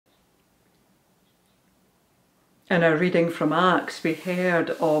In our reading from Acts, we heard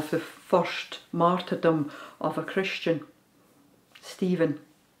of the first martyrdom of a Christian, Stephen.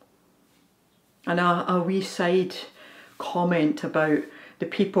 And a wee side comment about the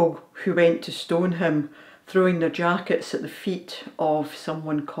people who went to stone him throwing their jackets at the feet of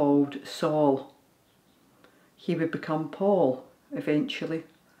someone called Saul. He would become Paul eventually,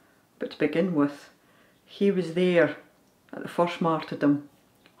 but to begin with, he was there at the first martyrdom,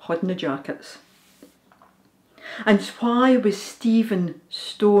 holding the jackets. And why was Stephen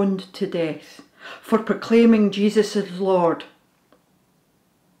stoned to death? For proclaiming Jesus as Lord.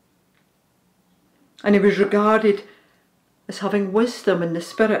 And he was regarded as having wisdom in the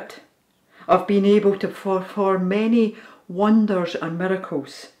spirit, of being able to perform many wonders and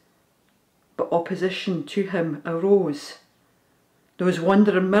miracles. But opposition to him arose. Those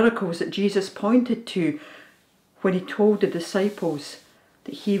wonder and miracles that Jesus pointed to when he told the disciples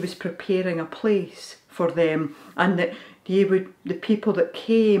that he was preparing a place for them, and that the people that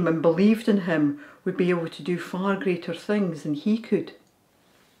came and believed in him would be able to do far greater things than he could.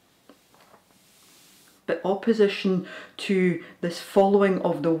 But opposition to this following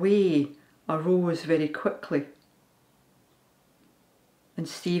of the way arose very quickly. And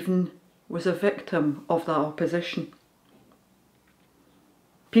Stephen was a victim of that opposition.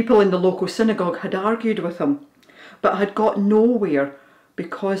 People in the local synagogue had argued with him, but had got nowhere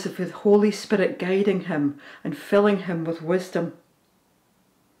because of the Holy Spirit guiding him and filling him with wisdom.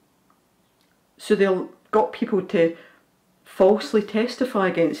 So they got people to falsely testify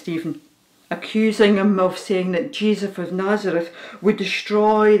against Stephen, accusing him of saying that Jesus of Nazareth would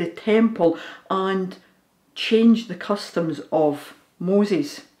destroy the temple and change the customs of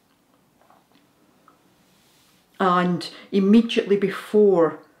Moses. And immediately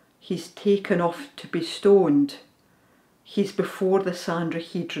before he's taken off to be stoned, he's before the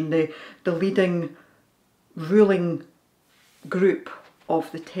Sanhedrin, the leading ruling group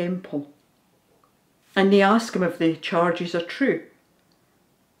of the temple. And they ask him if the charges are true.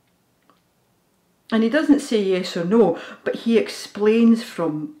 And he doesn't say yes or no, but he explains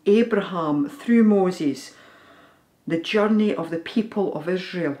from Abraham through Moses the journey of the people of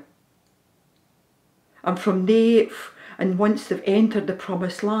Israel. And from there, and once they've entered the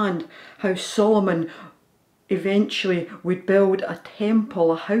promised land, how Solomon eventually would build a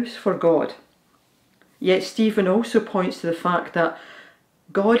temple, a house for God. Yet Stephen also points to the fact that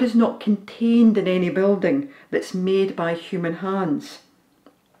God is not contained in any building that's made by human hands.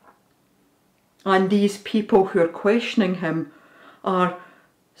 And these people who are questioning him are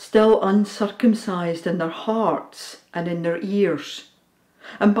still uncircumcised in their hearts and in their ears.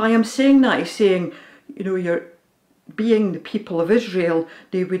 And by him saying that, he's saying, you're being the people of Israel,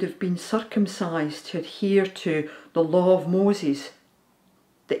 they would have been circumcised to adhere to the law of Moses,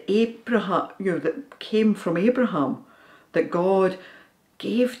 that came from Abraham, that God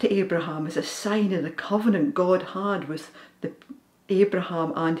gave to Abraham as a sign of the covenant God had with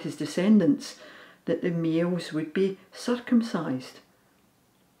Abraham and his descendants, that the males would be circumcised.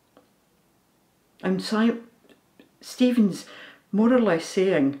 And Stephen's more or less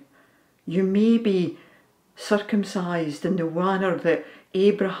saying, you may be circumcised in the manner that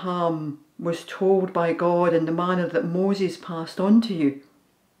Abraham was told by God, in the manner that Moses passed on to you.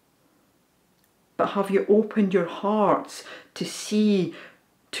 But have you opened your hearts to see,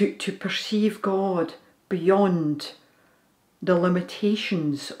 to perceive God beyond the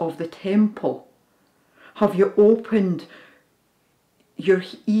limitations of the temple? Have you opened your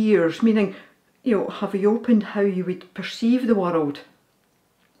ears, meaning, have you opened how you would perceive the world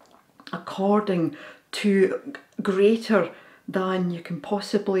according to greater than you can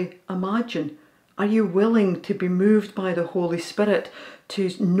possibly imagine? Are you willing to be moved by the Holy Spirit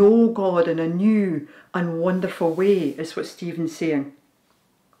to know God in a new and wonderful way, is what Stephen's saying.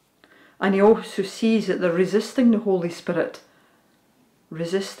 And he also sees that they're resisting the Holy Spirit,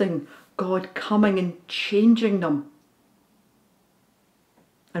 resisting God coming and changing them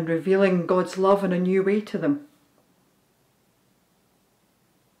and revealing God's love in a new way to them.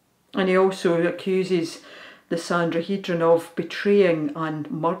 And he also accuses the Sanhedrin of betraying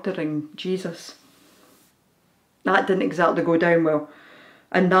and murdering Jesus. That didn't exactly go down well.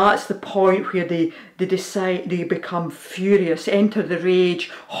 And that's the point where they decide, they become furious, enter the rage,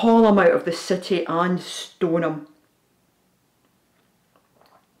 haul him out of the city and stone him.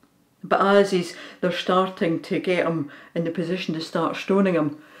 But as they're starting to get him in the position to start stoning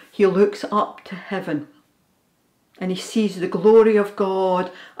him, he looks up to heaven and he sees the glory of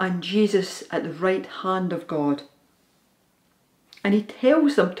God and Jesus at the right hand of God. And he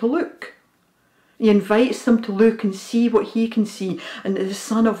tells them to look. He invites them to look and see what he can see, and that the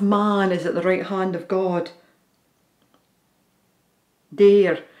Son of Man is at the right hand of God.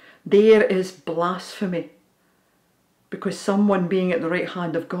 There is blasphemy, because someone being at the right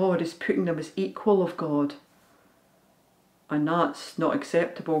hand of God is putting them as equal of God. And that's not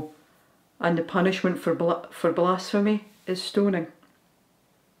acceptable. And the punishment for blasphemy is stoning.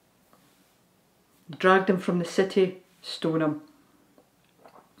 Dragged him from the city, stone him.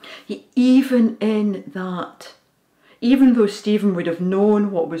 Even in that, even though Stephen would have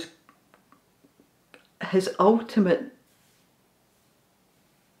known what was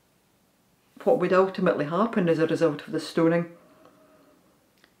what would ultimately happen as a result of the stoning,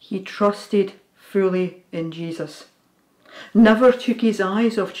 he trusted fully in Jesus. Never took his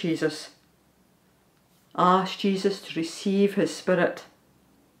eyes off Jesus. Asked Jesus to receive his spirit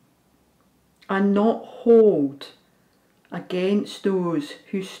and not hold against those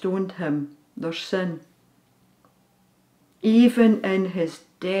who stoned him their sin. Even in his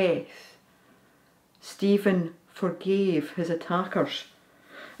death, Stephen forgave his attackers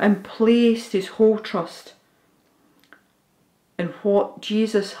and placed his whole trust in what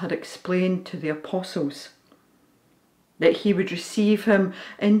Jesus had explained to the apostles, that he would receive him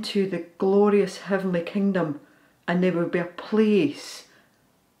into the glorious heavenly kingdom, and there would be a place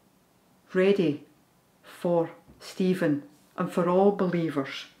ready for Stephen and for all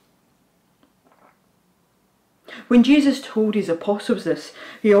believers. When Jesus told his apostles this,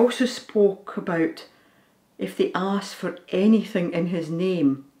 he also spoke about if they asked for anything in his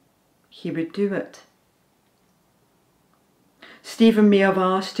name, he would do it. Stephen may have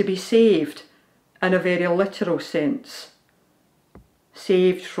asked to be saved in a very literal sense,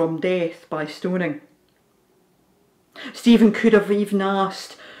 saved from death by stoning. Stephen could have even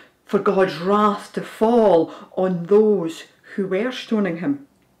asked for God's wrath to fall on those who were stoning him,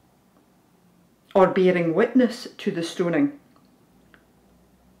 or bearing witness to the stoning.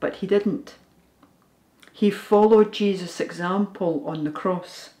 But he didn't. He followed Jesus' example on the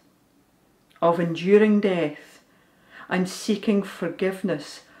cross of enduring death and seeking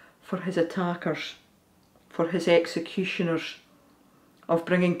forgiveness for his attackers, for his executioners, of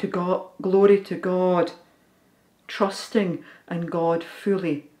bringing glory to God, trusting in God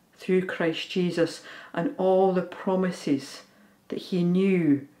fully through Christ Jesus and all the promises that he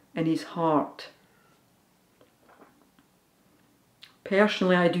knew in his heart.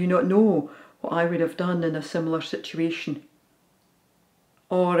 Personally, I do not know what I would have done in a similar situation,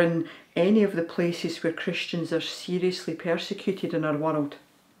 or in any of the places where Christians are seriously persecuted in our world.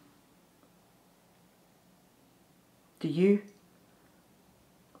 Do you?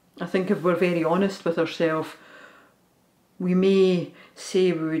 I think if we're very honest with ourselves, we may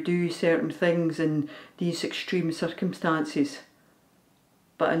say we would do certain things in these extreme circumstances,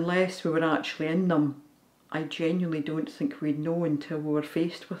 but unless we were actually in them, I genuinely don't think we'd know until we were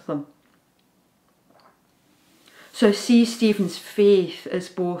faced with them. So I see Stephen's faith as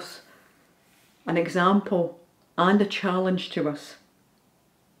both an example and a challenge to us.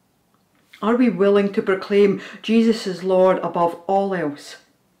 Are we willing to proclaim Jesus as Lord above all else,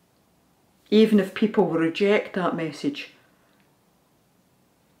 even if people will reject that message?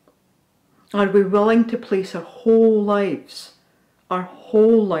 Are we willing to place our whole lives,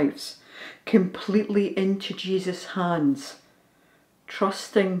 completely into Jesus' hands,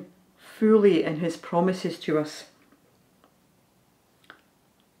 trusting fully in his promises to us?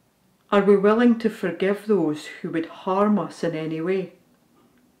 Are we willing to forgive those who would harm us in any way?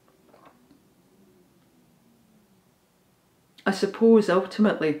 I suppose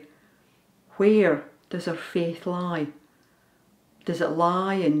ultimately, where does our faith lie? Does it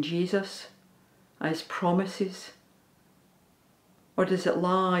lie in Jesus, his promises? Or does it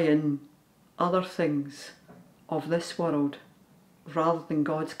lie in other things of this world rather than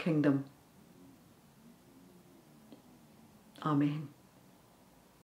God's kingdom? Amen.